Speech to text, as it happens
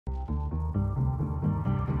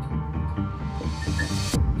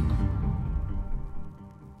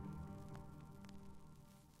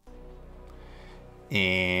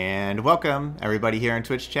And welcome everybody here in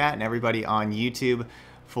Twitch chat and everybody on YouTube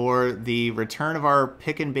for the return of our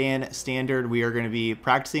pick and ban standard. We are going to be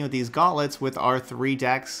practicing with these gauntlets with our 3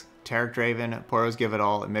 decks: Taric Draven, Poros Give, and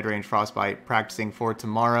Midrange Frostbite, practicing for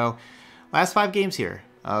tomorrow. Last 5 games here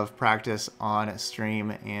of practice on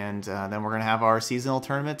stream, and then we're going to have our seasonal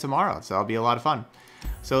tournament tomorrow, so that'll be a lot of fun.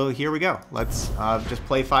 So here we go. Let's just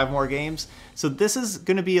play 5 more games. So this is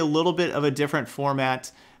going to be a little bit of a different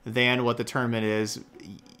format than what the tournament is.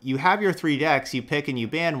 You have your 3 decks, you pick and you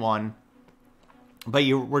ban one, but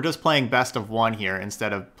we're just playing best of 1 here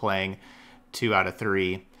instead of playing 2 out of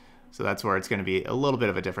 3. So that's where it's going to be a little bit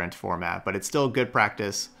of a different format, but it's still good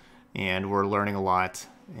practice, and we're learning a lot,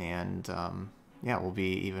 and yeah, we'll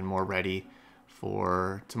be even more ready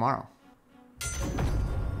for tomorrow.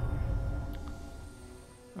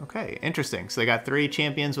 Okay, interesting. So they got 3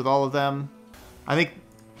 champions with all of them. I think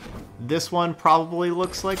this one probably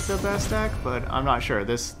looks like the best deck, but I'm not sure.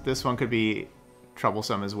 This one could be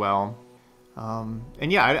troublesome as well.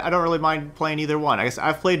 And yeah, I don't really mind playing either one. I guess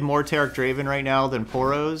I've played more Taric Draven right now than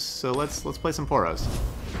Poros, so let's play some Poros.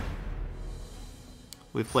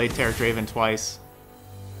 We've played Taric Draven twice.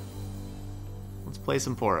 Let's play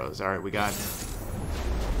some Poros. All right, we got.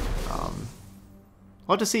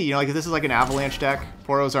 I'll have to see. You know, like if this is like an Avalanche deck,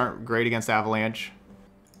 Poros aren't great against Avalanche.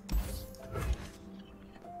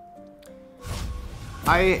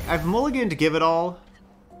 I've mulliganed Give It All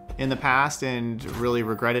in the past and really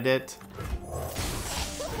regretted it.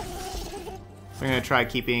 I'm gonna try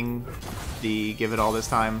keeping the Give It All this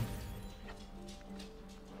time.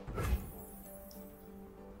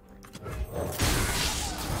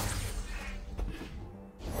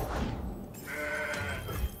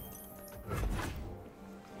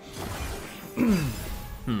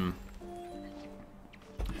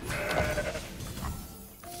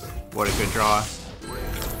 What a good draw.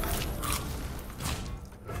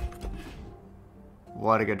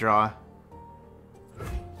 What a good draw.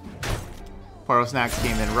 Poros Snacks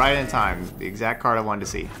came in right in time. The exact card I wanted to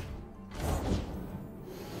see.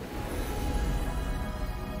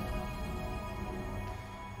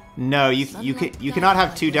 No, you cannot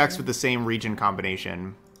have 2 decks with the same region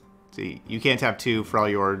combination. So you can't have 2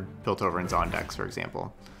 Freljord, Piltover, and Zon decks, for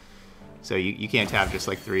example. So you can't have just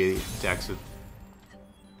like 3 decks with,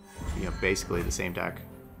 you know, basically the same deck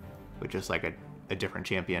with just like a different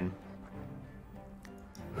champion.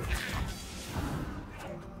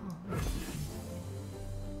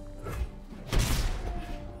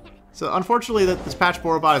 So unfortunately, this patch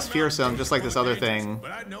Borobot is fearsome, just like this other thing.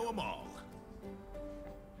 But I know 'em all.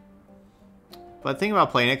 But think about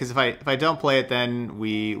playing it, because if I don't play it, then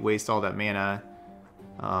we waste all that mana.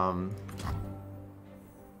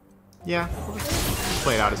 Yeah, let's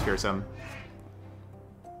play it out as fearsome.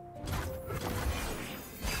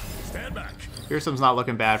 Stand back. Fearsome's not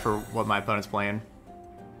looking bad for what my opponent's playing.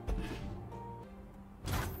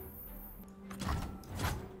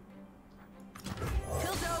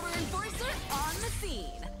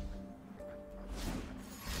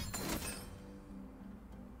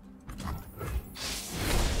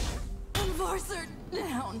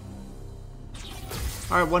 Down.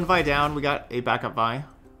 Alright, 1 Vi down. We got a backup Vi.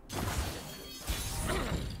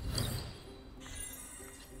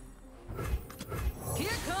 Here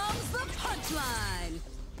comes the punchline.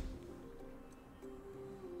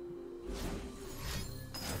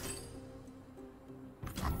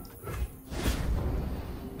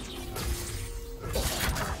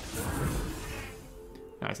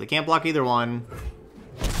 Nice, they can't block either one.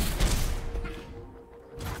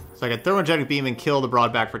 So I could throw Energetic Beam and kill the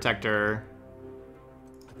Broadback Protector.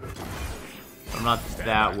 I'm not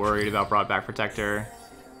that worried about Broadback Protector.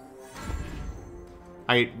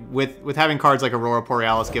 With having cards like Aurora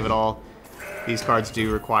Borealis, Give It All, these cards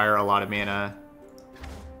do require a lot of mana.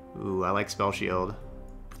 Ooh, I like Spell Shield.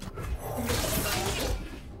 I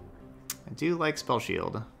do like Spell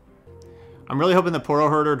Shield. I'm really hoping the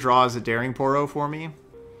Poro Herder draws a Daring Poro for me.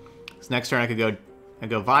 So next turn I could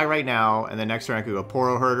go Vi right now, and then next turn I could go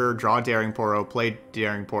Poro Herder, draw Daring Poro, play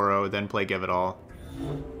Daring Poro, then play Give It All.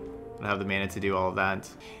 I have the mana to do all of that.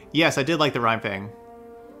 Yes, I did like the Rhyme Fang.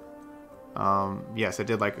 Yes, I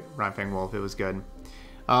did like Rhyme Fang Wolf. It was good.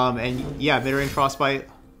 And yeah, Midrange Frostbite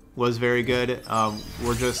was very good.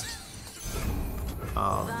 We're just...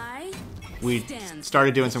 we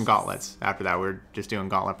started doing some gauntlets after that. We're just doing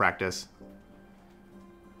gauntlet practice.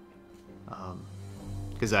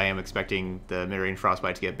 Because I am expecting the Midrange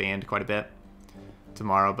Frostbite to get banned quite a bit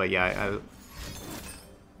tomorrow. But yeah,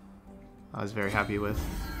 I was very happy with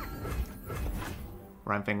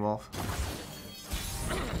Rhyme Fang Wolf.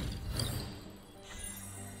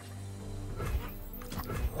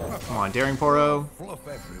 Come on, Daring Poro. Fluff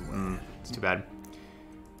everywhere. It's too bad.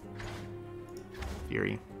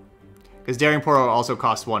 Fury. Because Daring Poro also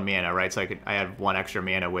costs 1 mana, right? So I had 1 extra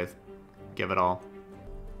mana with Give It All.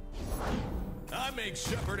 I make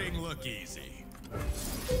shepherding look easy.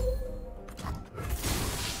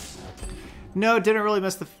 No, didn't really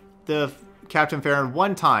miss the Captain Farron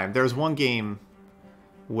one time. There was one game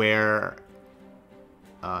where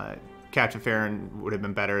Captain Farron would have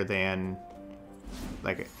been better than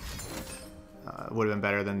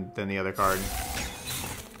the other card.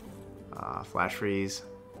 Flash Freeze.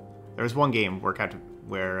 There was one game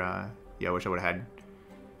where yeah, I wish I would have had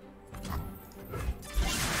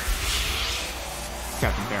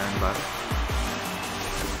Captain Farron,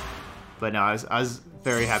 but no, I was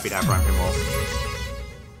very happy to have Prime Pinball.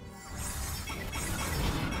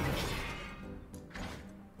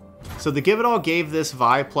 So the Give It All gave this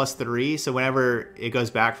Vi +3, so whenever it goes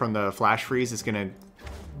back from the Flash Freeze, it's gonna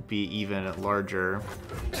be even larger.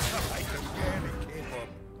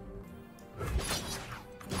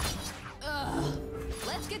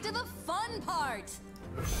 Let's get to the fun part.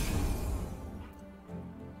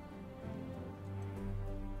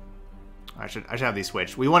 I should have these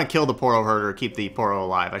switched. We want to kill the Poro Herder, keep the Poro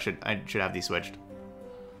alive. I should have these switched.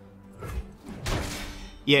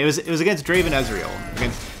 Yeah, it was against Draven Ezreal.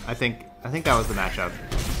 I think that was the matchup.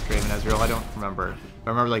 Draven Ezreal. I don't remember. I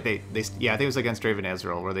remember like yeah, I think it was against Draven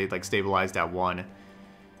Ezreal where they like stabilized at 1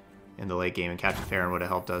 in the late game, and Captain Farron would have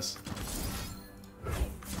helped us.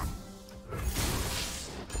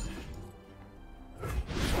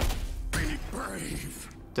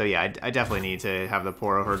 So yeah, I definitely need to have the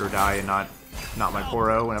Poro Herder die and not my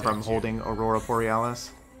Poro whenever I'm holding Aurora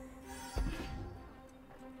Borealis.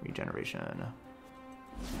 Regeneration.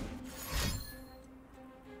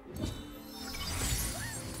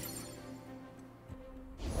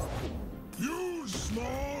 You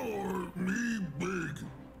small or me big?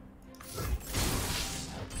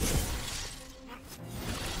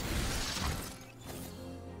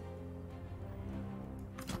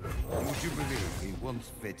 Would you believe he once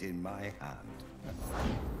fit in my hand?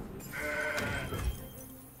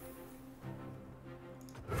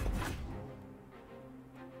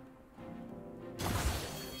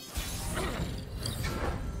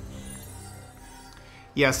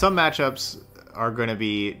 Yeah, some matchups are going to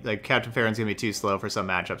be, like, Captain Farron's going to be too slow for some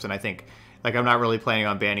matchups, and I think, like, I'm not really planning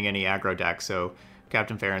on banning any aggro decks, so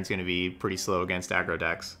Captain Farron's going to be pretty slow against aggro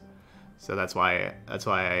decks. So that's why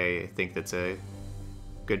I think that's a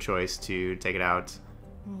good choice to take it out.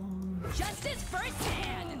 Justice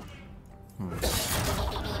firsthand.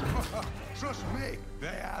 Trust me, they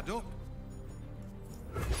add up.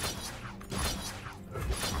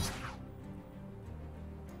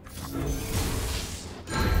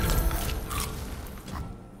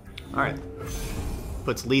 Alright.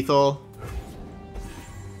 Puts lethal.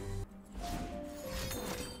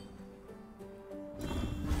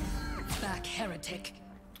 Back, heretic.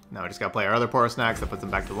 Now we just gotta play our other Poro Snacks. That puts them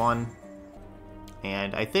back to 1.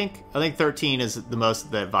 And I think 13 is the most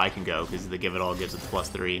that Vi can go, because the Give It All gives it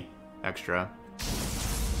 +3 extra.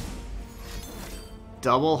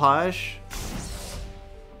 Double Hush?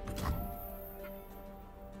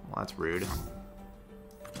 Well, that's rude.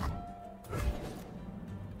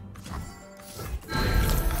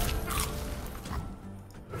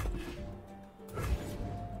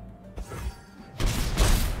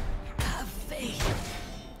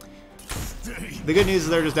 The good news is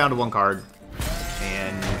they're just down to 1 card,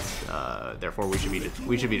 and therefore we should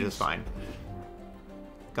be just fine.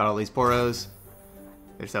 Got all these Poros.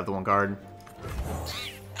 They just have the 1 card.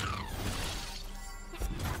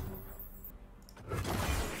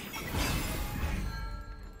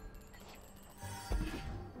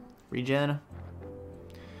 Regen.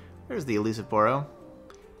 There's the elusive Poro.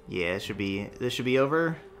 Yeah, this should be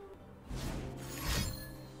over.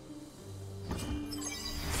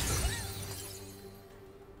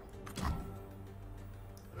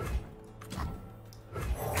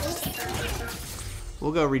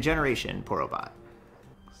 We'll go Regeneration, Porobot.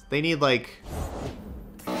 They need, like...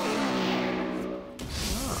 Oh,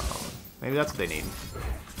 maybe that's what they need.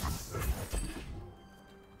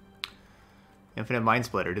 Infinite Mind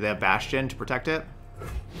Splitter. Do they have Bastion to protect it?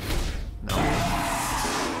 No.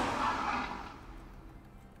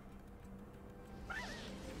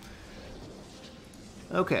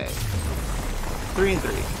 Okay. 3 and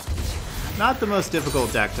 3. Not the most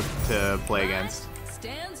difficult deck to play against.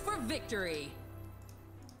 Stands for victory.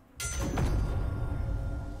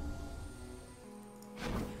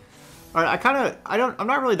 Alright, I'm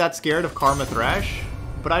not really that scared of Karma Thresh,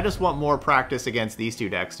 but I just want more practice against these 2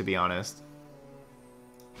 decks, to be honest.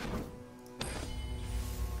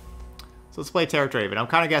 So let's play Taric Draven. I'm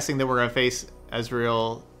kind of guessing that we're going to face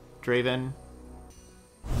Ezreal Draven.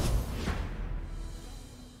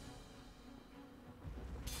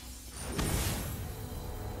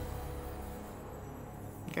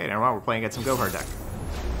 Okay, never mind. We're playing against some Go Hard deck.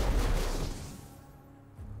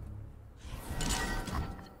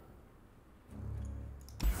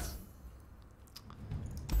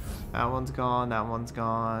 That one's gone. That one's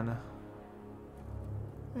gone.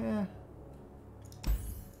 Yeah.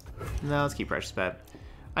 No, let's keep Precious Bet.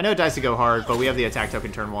 I know it dies to go hard, but we have the attack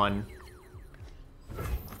token turn 1.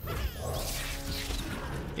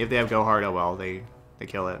 If they have go hard, oh well, they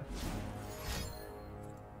kill it.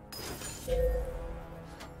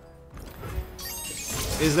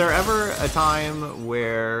 Is there ever a time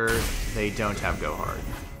where they don't have go hard?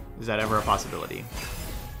 Is that ever a possibility?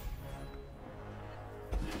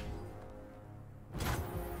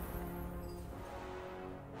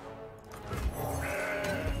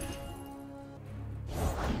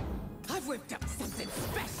 I've whipped up something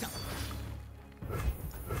special.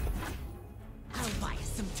 I'll buy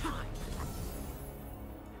us some time.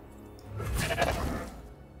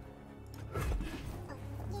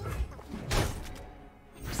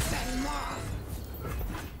 Set him off.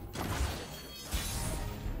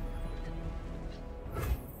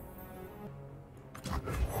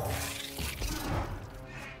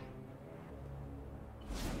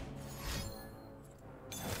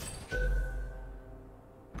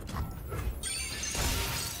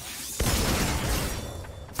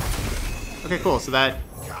 Okay, cool. So that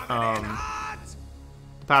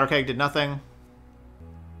the powder keg did nothing.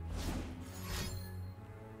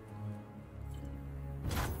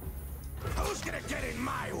 Who's gonna get in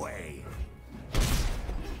my way?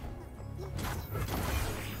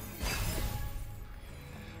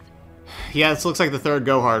 Yeah, this looks like the third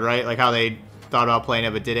go hard, right? Like how they thought about playing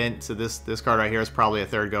it but didn't. So this card right here is probably a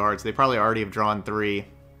third go hard. So they probably already have drawn 3.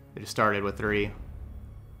 They just started with 3.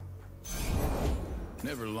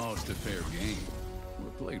 Never lost a fair game, or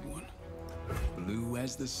played one. Blue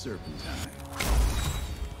as the Serpentine.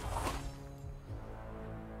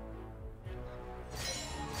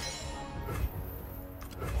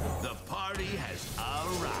 The party has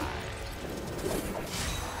arrived.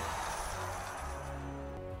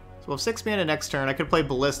 So we'll have 6 mana next turn. I could play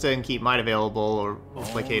Ballista and keep Might available, or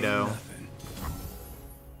play Kato. Nothing.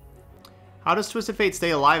 How does Twisted Fate stay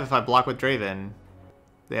alive if I block with Draven?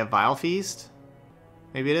 They have Vile Feast?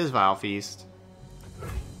 Maybe it is Vile Feast.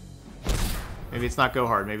 Maybe it's not Go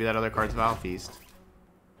Hard. Maybe that other card's Vile Feast.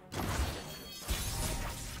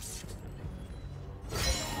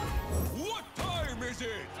 What time is it?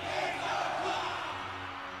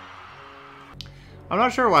 I'm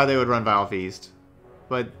not sure why they would run Vile Feast.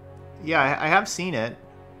 But, yeah, I have seen it.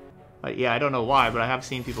 But, yeah, I don't know why, but I have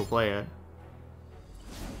seen people play it.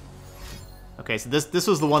 Okay, so this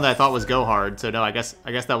was the one that I thought was Go Hard. So, no, I guess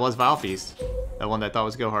that was Vile Feast. That one that I thought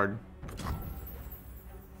was Go Hard.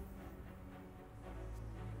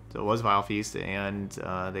 So it was Vile Feast, and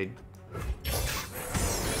they...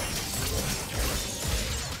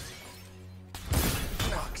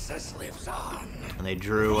 Roxas lives on. And they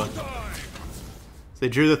drew... So they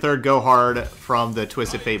drew the third Go Hard from the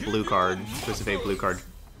Twisted Fate blue card. Twisted Fate blue card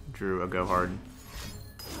drew a Go Hard.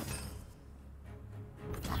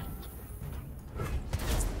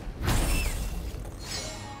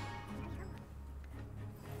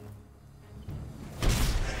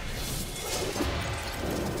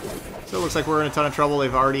 So it looks like we're in a ton of trouble.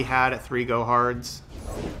 They've already had 3 Go Hards.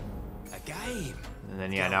 A game. And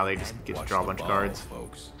then, yeah, now they just get to draw a bunch of cards.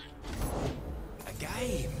 Folks. A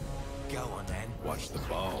game. Go on then. Watch the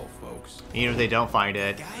ball, folks. Even if they don't find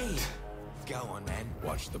it, Game. Go on then.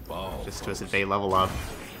 Watch the ball. just folks. Twisted Fate level up.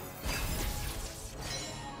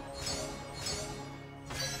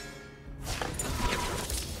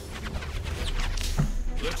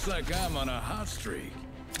 Looks like I'm on a hot streak.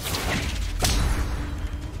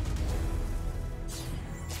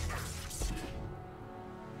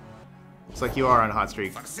 Looks like you are on a hot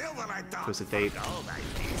streak. Silver I don't. Twisted Fate. All thy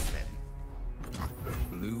feasting.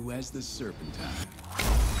 Blue as the Serpentine.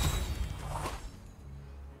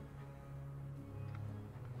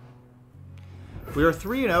 We were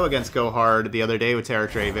 3-0 against Go Hard the other day with Taric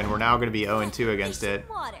Draven. We're now going to be 0-2 against it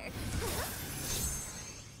Water.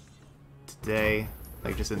 today.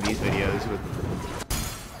 Like just in these videos with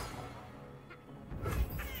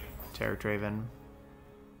Taric Draven.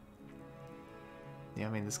 Yeah, I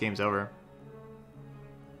mean, this game's over.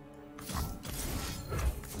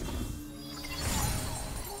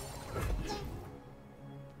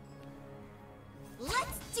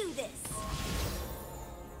 Let's do this.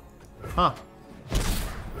 Huh.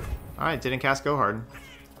 Alright, didn't cast Go Hard.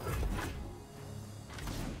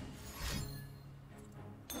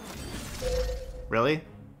 Really?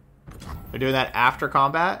 They're doing that after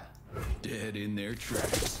combat? Dead in their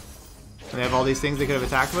tracks. And they have all these things they could have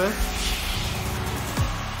attacked with?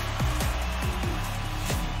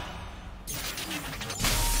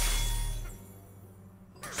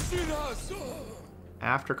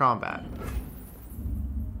 After combat.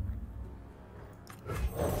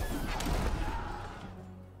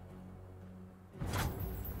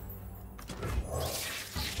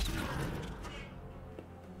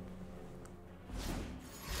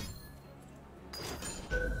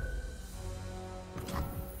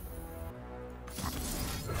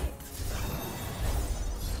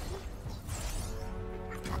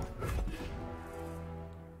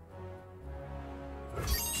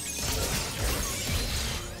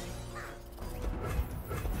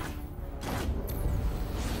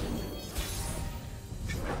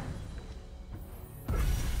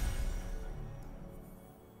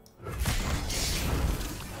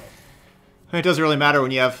 It doesn't really matter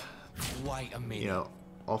when you have, you know,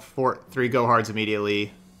 all three go hards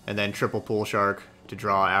immediately, and then triple pool shark to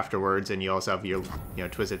draw afterwards, and you also have your, you know,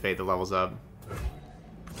 Twisted Fate that levels up. So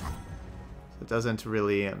it doesn't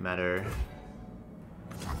really matter.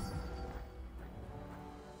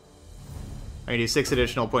 I can do 6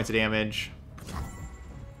 additional points of damage.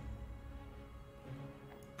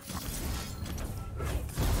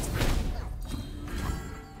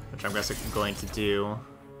 Which I'm going to do.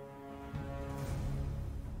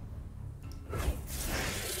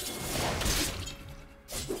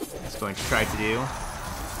 Going to try to do.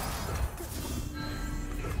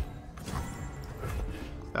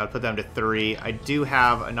 That would put them to 3. I do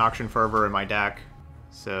have a Noxian Fervor in my deck,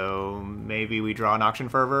 so maybe we draw Noxian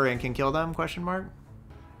Fervor and can kill them, question mark?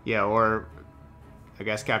 Yeah, or I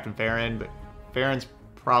guess Captain Farron, but Farron's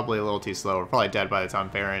probably a little too slow. We're probably dead by the time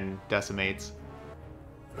Farron decimates.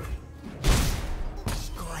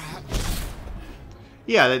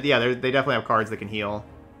 Yeah, they definitely have cards that can heal.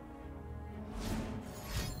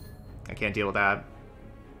 I can't deal with that.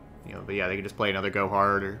 You know, but yeah, they can just play another Go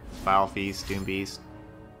Hard or Foul Feast, Doom Beast.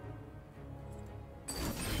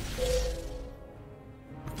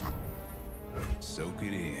 Soak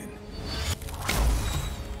it in.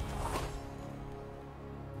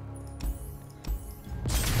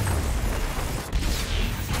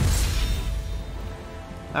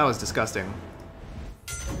 That was disgusting.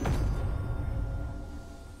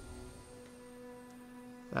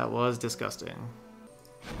 That was disgusting.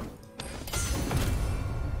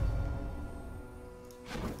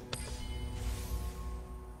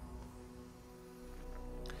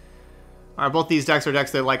 Alright, both these decks are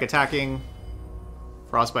decks that like attacking.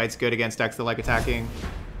 Frostbite's good against decks that like attacking.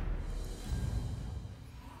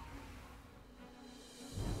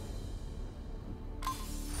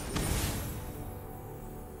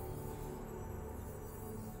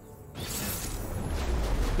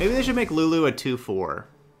 Maybe they should make Lulu a 2/4.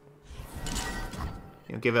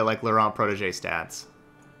 You know, give it like Laurent Protégé stats.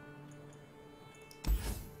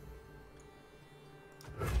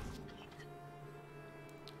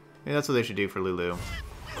 Maybe that's what they should do for Lulu.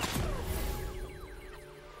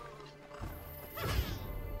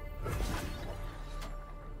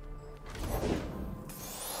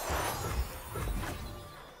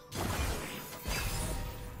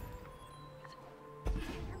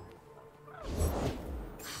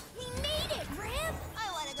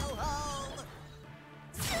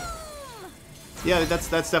 Yeah, that's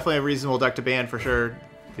definitely a reasonable deck to ban for sure.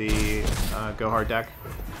 The Go Hard deck.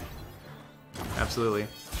 Absolutely.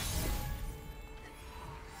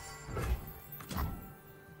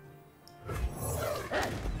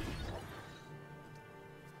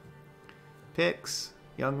 Picks,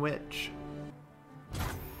 Young Witch.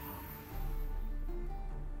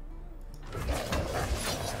 I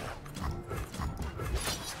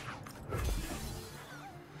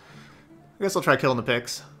guess I'll try killing the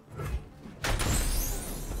Picks.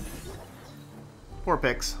 4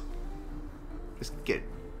 Picks. Just get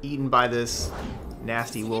eaten by this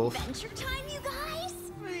nasty wolf. Adventure time, you guys?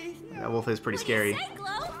 That wolf is pretty scary. That's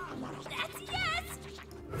yes.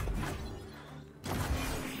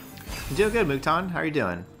 You doing good, Muktan? How are you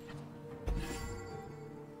doing?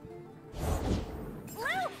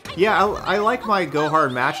 Yeah, I like my Go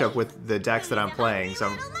Hard matchup with the decks that I'm playing,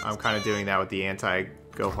 so I'm kind of doing that with the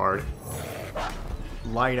anti-Go Hard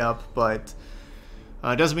lineup, but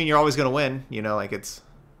it doesn't mean you're always going to win. You know, like it's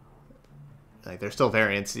like there's still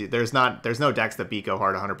variance. There's no decks that beat Go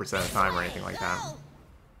Hard 100% of the time or anything like that.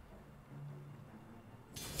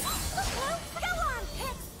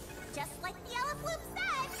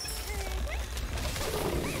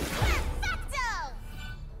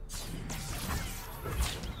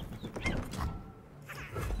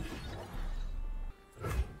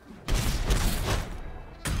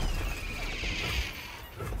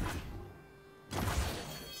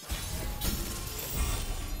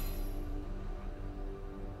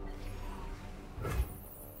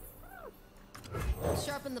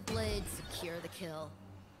 Sharpen the blade, secure the kill.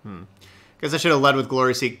 Guess I should have led with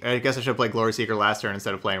Glory Seeker. I guess I should have played Glory Seeker last turn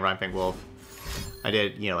instead of playing Rhinepink Wolf. I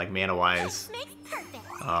did, you know, like mana wise. Makes perfect.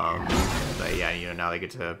 But yeah, you know, now they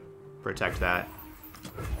get to protect that.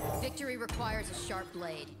 Victory requires a sharp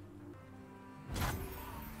blade.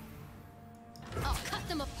 I'll cut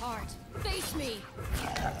them apart. Face me.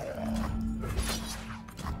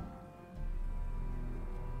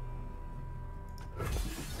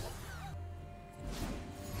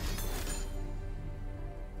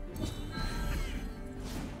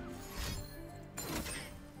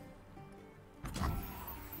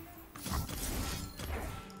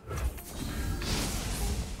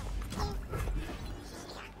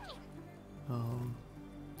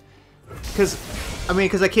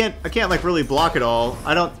 Because I can't like really block it all.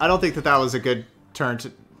 I don't think that was a good turn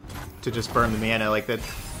to just burn the mana like that.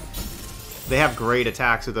 They have great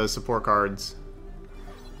attacks with those support cards.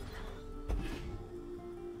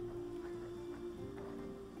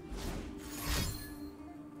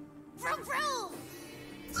 Vroom vroom.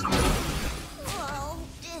 Whoa,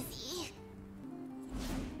 dizzy.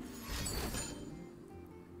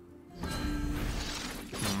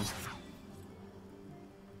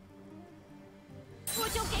 Oh,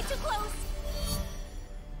 don't get too close.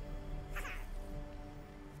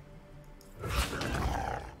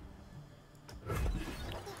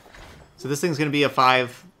 So this thing's going to be a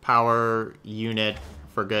 5 power unit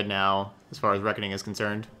for good now, as far as Reckoning is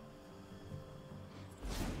concerned.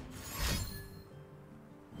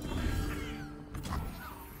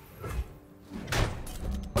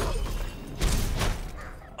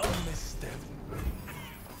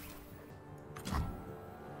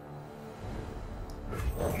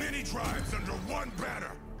 Many tribes under one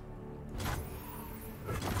banner.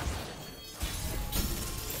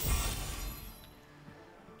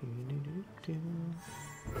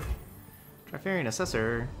 Trifarian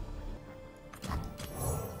Assessor.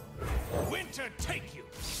 Winter take you.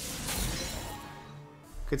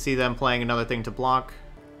 Could see them playing another thing to block.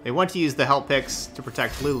 They want to use the help picks to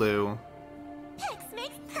protect Lulu. Pix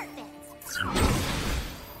makes perfect.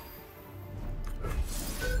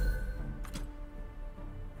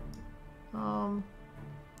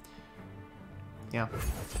 Yeah.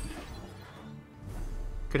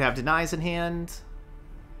 Could have denies in hand.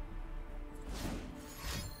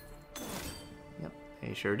 Yep,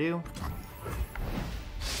 they sure do.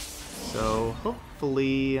 So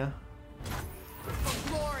hopefully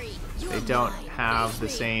Glory, they don't have the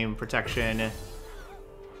same protection as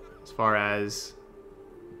far as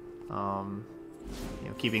you know,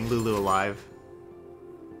 keeping Lulu alive.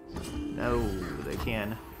 No, they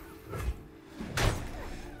can.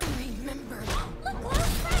 Remember, look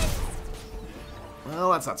close, friends.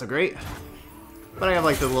 Well, that's not so great. But I have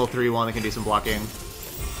like the little 3-1 that can do some blocking.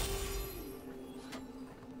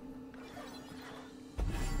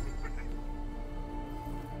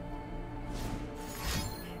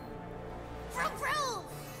 Vroom vroom.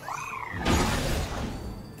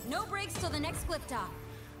 No breaks till the next cliff top.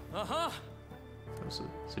 Those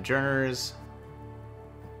Sojourners.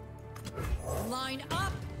 Line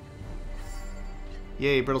up.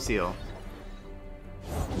 Yay, Brittle Seal.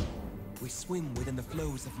 We swim within the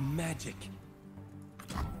flows of magic.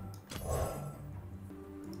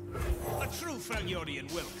 A true Freljordian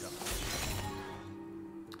welcome.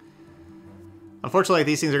 Unfortunately,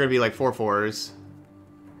 these things are going to be like 4/4s. So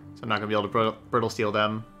I'm not going to be able to Brittle Steel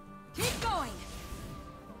them. Keep going.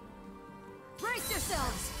 Brace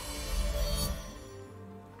yourselves.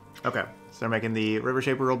 Okay, so they're making the River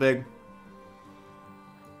Shaper real big.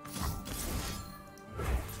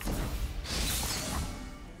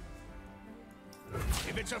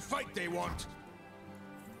 If it's a fight they want,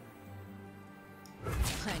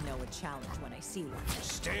 I know a challenge when I see one.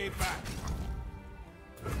 stay back.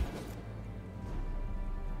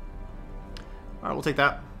 Alright, we'll take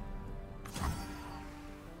that.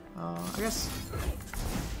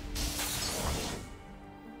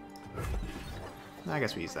 I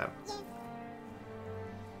guess we use that.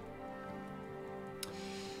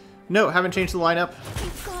 No, haven't changed the lineup.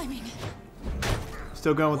 Keep climbing.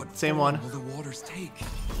 Still going with the same one. Will the waters take?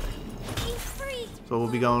 Keep free. So we'll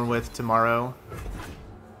be going with tomorrow.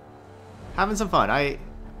 Having some fun. I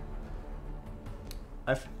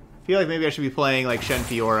feel like maybe I should be playing like Shen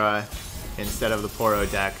Fiora instead of the Poro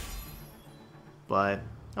deck. But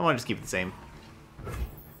I want to just keep it the same.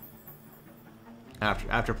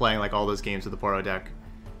 After playing like all those games with the Poro deck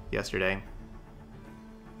yesterday.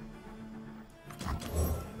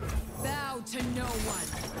 Bow to no one.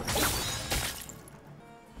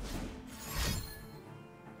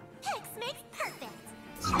 Pix makes perfect.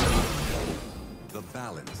 The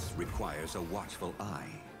balance requires requires a watchful eye.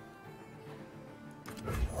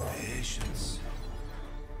 Patience.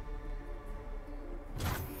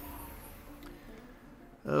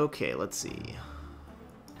 Okay, let's see.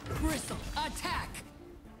 Bristle, attack!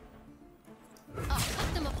 I'll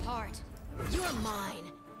cut them apart. You're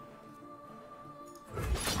mine.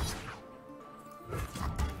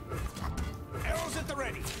 Arrows at the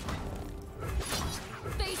ready.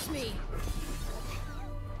 Face me.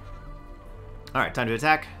 All right, time to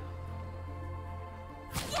attack.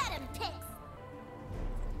 Get him, Pix.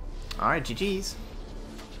 All right, GG's.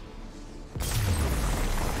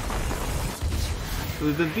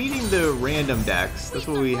 We've been beating the random decks. That's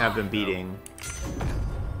what we have been beating.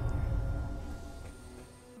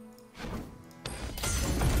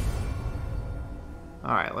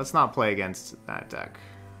 Alright, let's not play against that deck.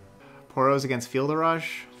 Poros against Field of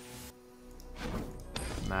Rush?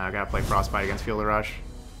 Nah, I gotta play Frostbite against Field of Rush.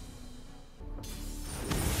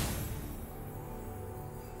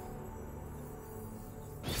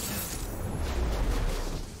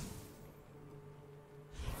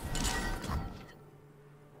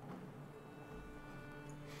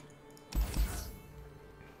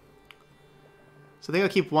 So I think I'll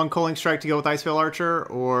keep one Culling Strike to go with Iceveil Archer,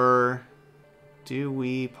 or do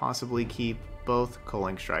we possibly keep both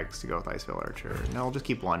Culling Strikes to go with Iceveil Archer? No, I'll just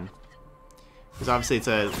keep one. Because obviously it's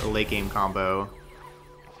a late game combo.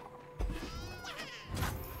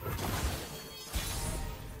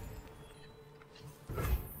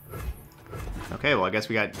 Okay, well I guess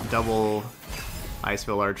we got double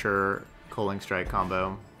Iceveil Archer Culling Strike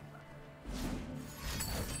combo.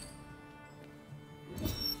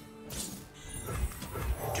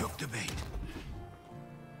 Took the bait.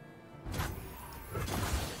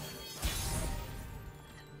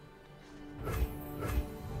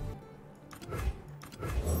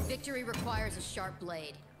 Victory requires a sharp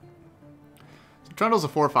blade. So Trundle's a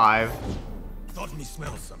 4/5. Thought me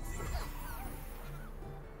smell something.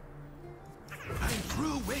 I'm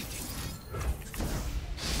through waiting.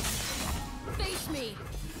 Face me.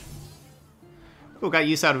 Oh, got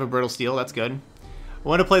use out of a Brittle Steel, that's good. I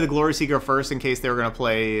want to play the Glory Seeker first in case they were going to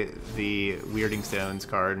play the Weirding Stones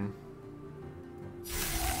card.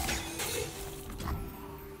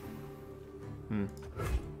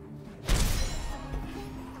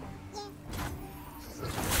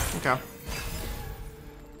 Okay.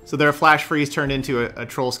 So their Flash Freeze turned into a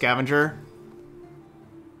Troll Scavenger.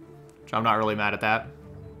 Which I'm not really mad at that.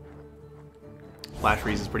 Flash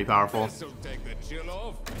Freeze is pretty powerful. This'll take the chill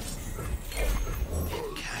off.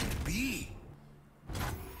 Can't be.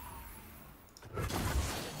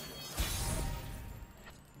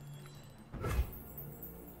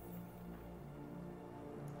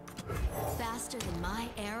 Faster than my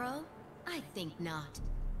arrow? I think not.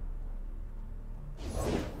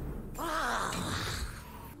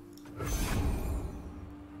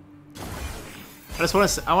 I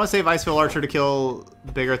want to save Iceveil Archer to kill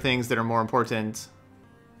bigger things that are more important.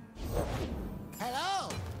 Hello.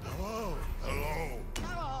 Hello. Hello.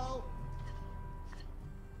 Hello.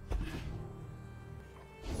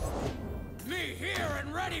 Me here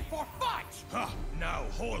and ready for fight. Huh. Now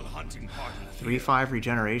whole hunting party. 3/5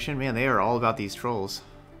 regeneration? Man, they are all about these trolls.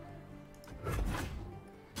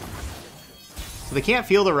 So they can't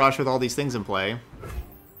feel the rush with all these things in play.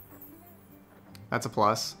 That's a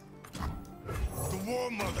plus. The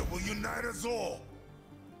War Mother will unite us all.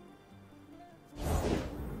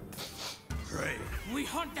 Pray. We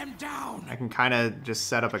hunt them down. I can kind of just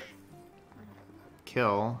set up a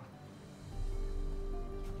kill.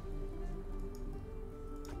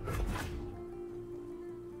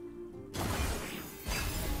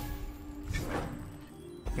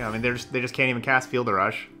 Yeah, I mean, they just can't even cast Field of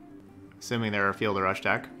Rush. Assuming they're a Field of Rush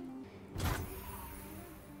deck.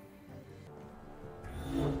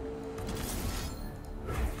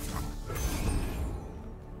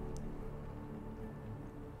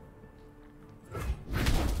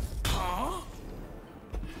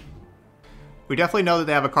 We definitely know that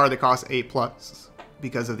they have a card that costs 8+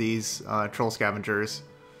 because of these Troll Scavengers.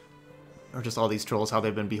 Or just all these trolls, how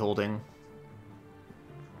they've been beholding.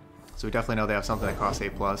 So we definitely know they have something that costs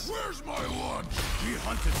 8+. Where's my lunch? We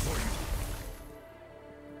hunted for you.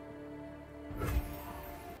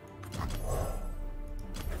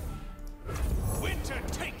 Winter,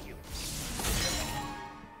 take you.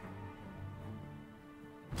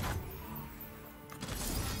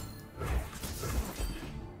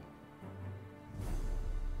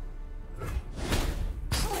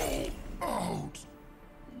 Troll out.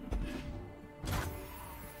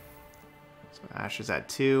 So Ash is at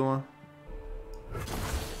 2.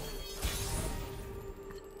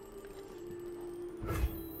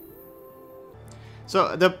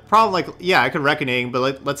 So the problem, like, yeah, I could Reckoning,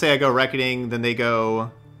 but let's say I go Reckoning, then they go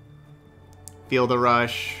Feel the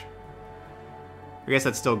Rush. I guess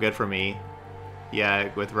that's still good for me. Yeah,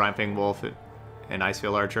 with Rhyme Wolf and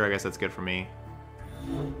Icefield Archer, I guess that's good for me.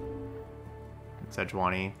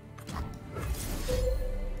 Sejuani.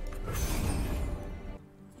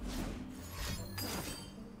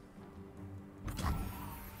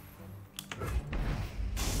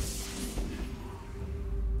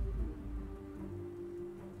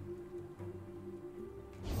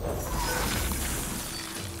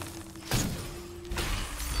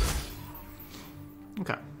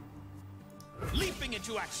 Okay. Leaping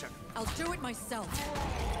into action. I'll do it myself.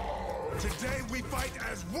 Today we fight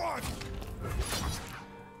as one.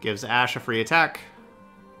 Gives Ash a free attack.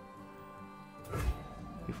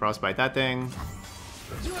 You Frostbite that thing.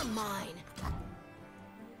 You're mine.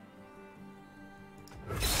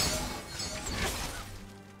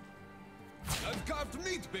 I've carved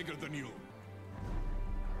meat bigger than you.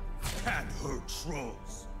 Can't hurt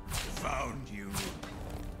trolls. Found you.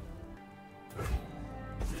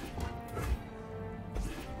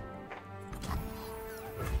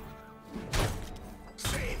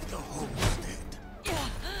 Save the homestead.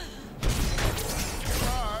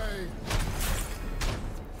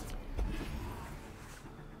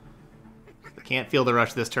 Can't Feel the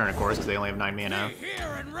Rush this turn, of course, because they only have 9 mana. Be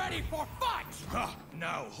here and ready for fight.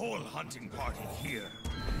 Now whole hunting party here.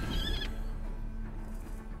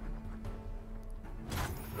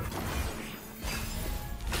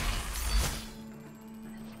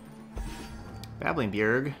 Babbling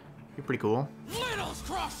Bjerg, you're pretty cool. Littles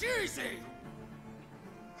cross easy.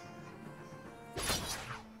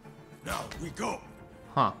 Now we go.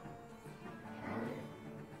 Huh.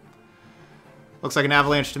 Looks like an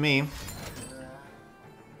avalanche to me.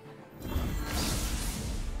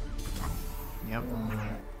 Yep.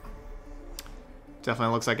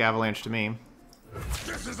 Definitely looks like avalanche to me.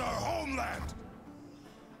 This is our homeland.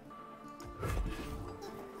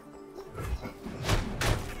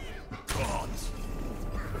 Gods.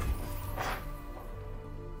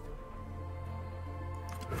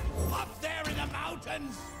 Up there in the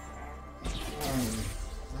mountains.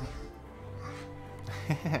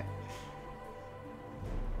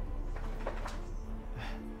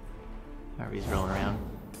 Harvey's rolling around.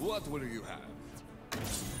 What will you have?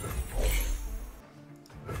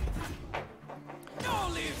 No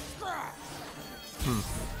leave scratch.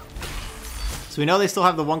 So we know they still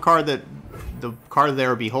have the one card that the card they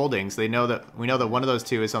were beholding. So we know that one of those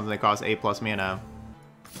two is something that costs 8+ mana.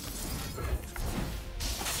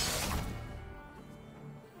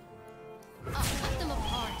 I'll cut them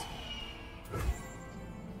apart.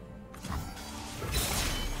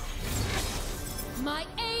 My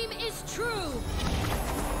aim is true.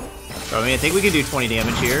 So I mean, I think we can do 20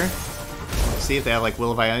 damage here. See if they have like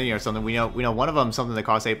Will of Ionia or something. We know one of them something that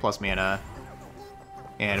costs 8+ mana,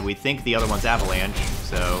 and we think the other one's Avalanche.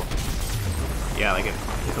 So yeah, like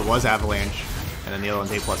if it was Avalanche and then the other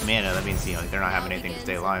one's 8+ mana, that means they're not having anything to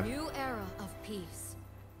stay alive. New era of peace.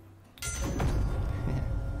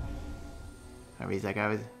 Harvey's like,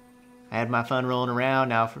 I had my fun rolling around.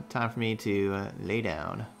 Now time for me to lay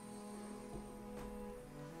down.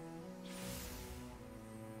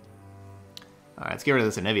 All right, let's get rid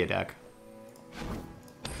of this Anivia deck.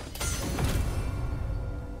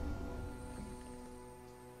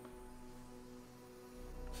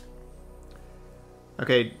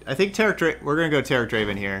 Okay, I think we're gonna go Taric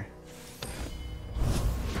Draven here,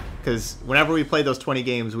 because whenever we played those 20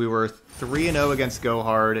 games, we were 3-0 against Go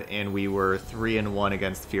Hard, and we were 3-1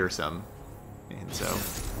 against Fearsome, and so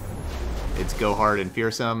it's Go Hard and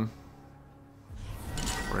Fearsome.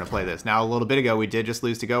 We're gonna play this. Now, a little bit ago, we did just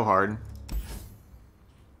lose to Go Hard.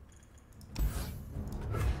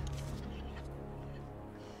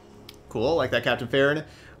 Cool, like that, Captain Farron.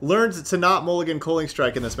 Learns to not mulligan Culling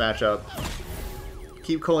Strike in this matchup.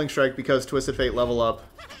 Keep Culling Strike because Twisted Fate level up.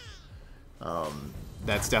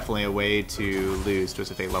 That's definitely a way to lose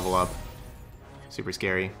Twisted Fate level up. Super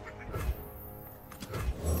scary.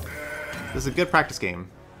 This is a good practice game.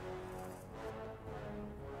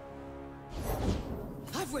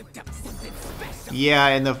 I've whipped up something special. Yeah,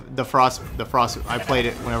 and the frost. I played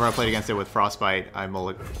it whenever I played against it with Frostbite.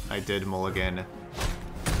 I did mulligan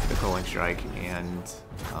the Culling Strike, and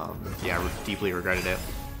yeah, I deeply regretted it.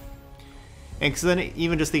 And cause then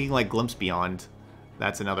even just thinking like Glimpse Beyond,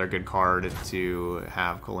 that's another good card to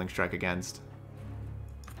have Culling Strike against.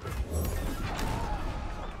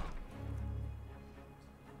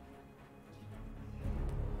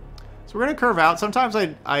 So we're gonna curve out. Sometimes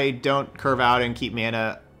I don't curve out and keep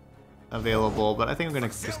mana available, but I think I'm gonna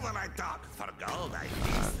just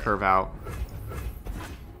curve out.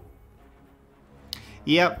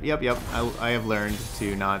 Yep. I have learned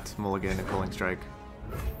to not mulligan a Culling Strike.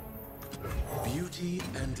 Beauty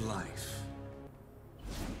and life.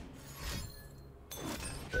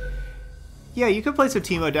 Yeah, you can play some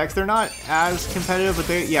Teemo decks. They're not as competitive, but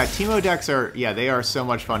Teemo decks are, they are so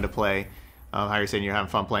much fun to play. How you're saying you're having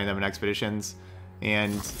fun playing them in expeditions,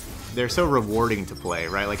 and they're so rewarding to play,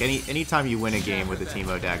 right? Like anytime you win a game with a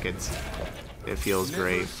Teemo deck, it feels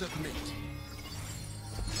great.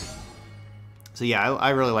 So yeah, I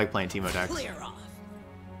really like playing Teemo decks. Clear off.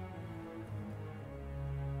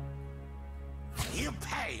 You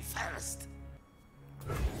pay first.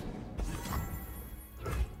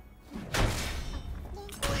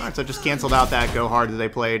 Alright, so just canceled out that go hard that they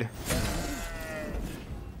played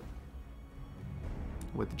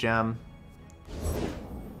with the gem.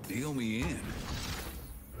 Deal me in.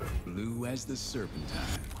 Blue as the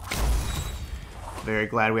Serpentine. Very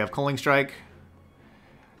glad we have Culling Strike,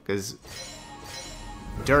 because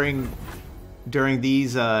during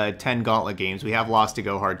these 10 Gauntlet games, we have lost to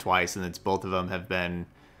Go Hard twice, and it's both of them have been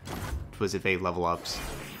Twisted Fate level ups.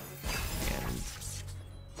 And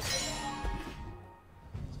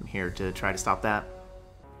I'm here to try to stop that.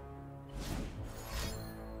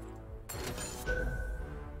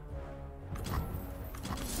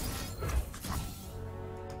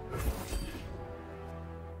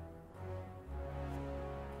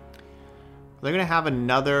 They're going to have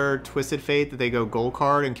another Twisted Fate that they go Gold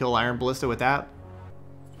Card and kill Iron Ballista with that.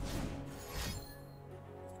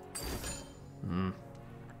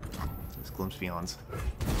 This Glimpse Beyonds.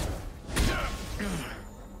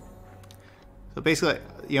 So basically,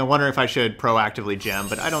 wondering if I should proactively gem,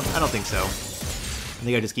 but I don't think so. I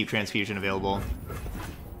think I just keep Transfusion available.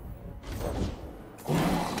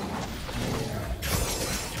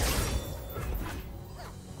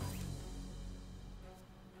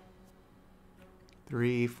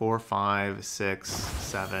 Three, 4, 5, 6,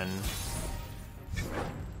 7.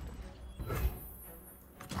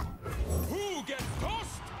 Who gets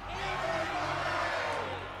tossed?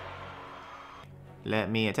 Let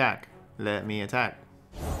me attack. Let me attack.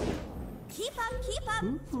 Keep up.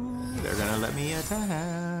 Ooh, they're gonna let me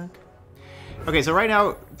attack. Okay, so right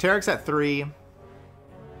now, Taric's at 3.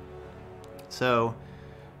 So,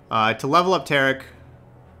 to level up Taric,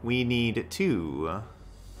 we need to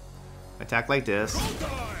attack like this.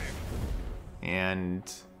 And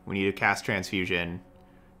we need to cast Transfusion.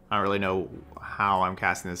 I don't really know how I'm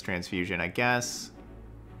casting this Transfusion. I guess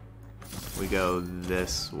we go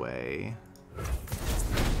this way.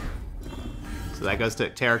 So that goes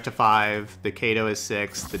to Taric to 5, the Kato is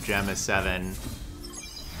 6, the gem is 7.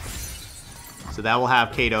 So that will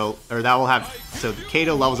have Kato, or that will have, so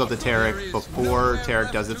Kato levels up the Taric before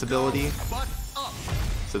Taric does its ability.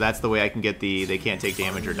 So that's the way I can get the, they can't take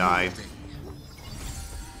damage or die.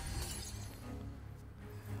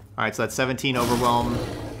 Alright, so that's 17 Overwhelm,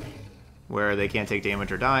 where they can't take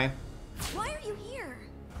damage or die. Why are you here?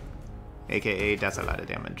 AKA, that's a lot of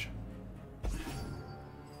damage.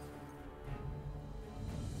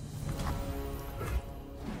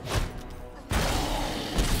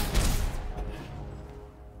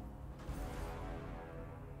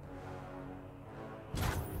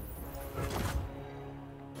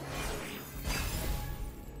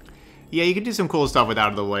 Yeah, you can do some cool stuff with Out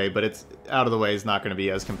of the Way, but it's Out of the Way is not going to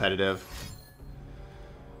be as competitive.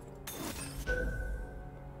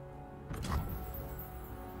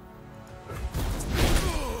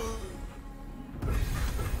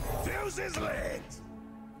 Fuse is lit.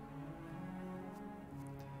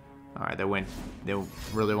 All right, they went. They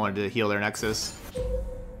really wanted to heal their Nexus.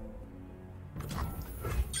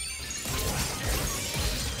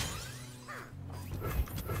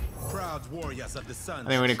 Warriors of the sun. I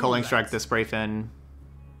think we're gonna Culling Strike the Spray Fin.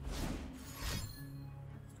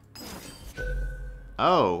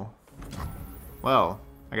 Oh. Well,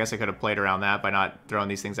 I guess I could have played around that by not throwing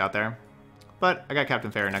these things out there. But I got Captain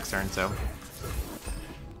Fair next turn, so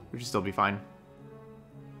we should still be fine.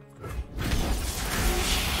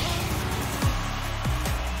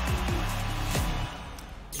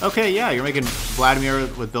 Okay, yeah, you're making Vladimir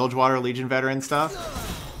with Bilgewater Legion veteran stuff.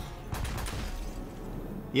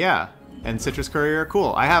 Yeah. And Citrus Courier,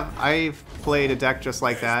 cool. I've played a deck just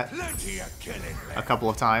like that a couple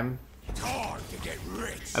of times.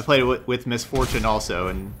 I played it with Misfortune also,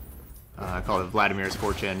 and I called it Vladimir's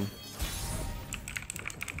Fortune.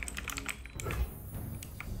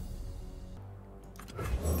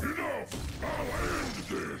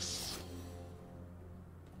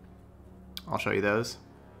 I'll show you those.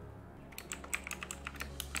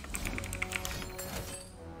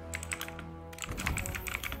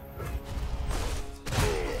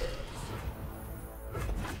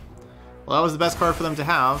 Well, that was the best card for them to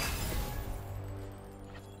have.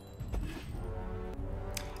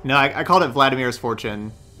 No, I called it Vladimir's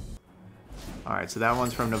Fortune. Alright, so that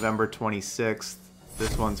one's from November 26th.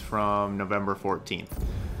 This one's from November 14th.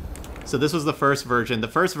 So this was the first version. The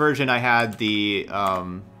first version I had the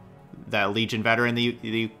that Legion Veteran that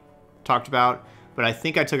you talked about, but I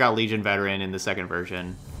think I took out Legion Veteran in the second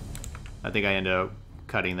version. I think I ended up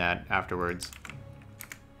cutting that afterwards.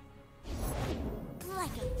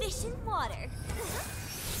 Like a fish in water.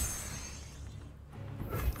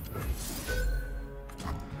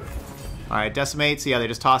 Alright, Decimate. So yeah, they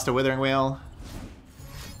just tossed a Withering Whale.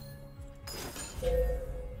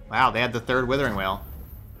 Wow, they had the third Withering Whale.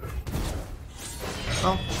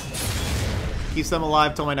 Well, keeps them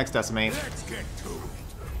alive till my next Decimate. Let's get to it.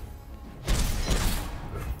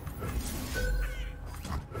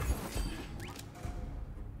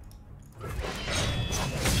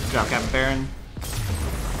 Good job, Captain Baron.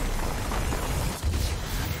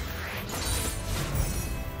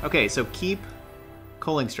 Okay, so keep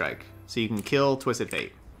Coaling Strike, so you can kill Twisted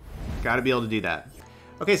Fate. Gotta be able to do that.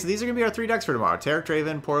 Okay, so these are gonna be our 3 decks for tomorrow. Taric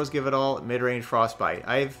Draven, Poros Give It All, Midrange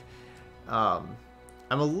Frostbite.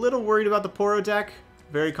 I'm a little worried about the Poro deck.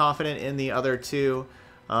 Very confident in the other 2.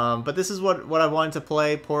 But this is what I wanted to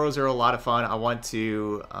play. Poros are a lot of fun. I want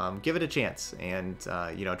to give it a chance and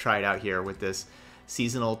you know, try it out here with this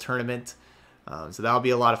seasonal tournament. So that'll be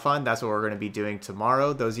a lot of fun. That's what we're going to be doing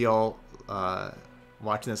tomorrow. Those of y'all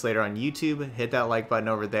watching this later on YouTube, hit that like button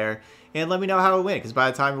over there and let me know how it went, because by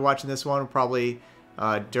the time you're watching this one, probably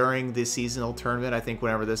during the seasonal tournament, I think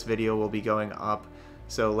whenever this video will be going up.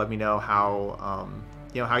 So let me know how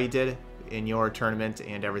you know, how you did in your tournament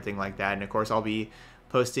and everything like that. And of course, I'll be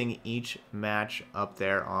posting each match up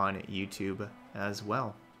there on YouTube as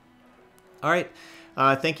well. All right.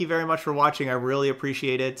 Thank you very much for watching. I really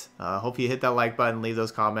appreciate it. Hope you hit that like button, leave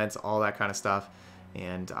those comments, all that kind of stuff.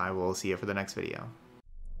 And I will see you for the next video.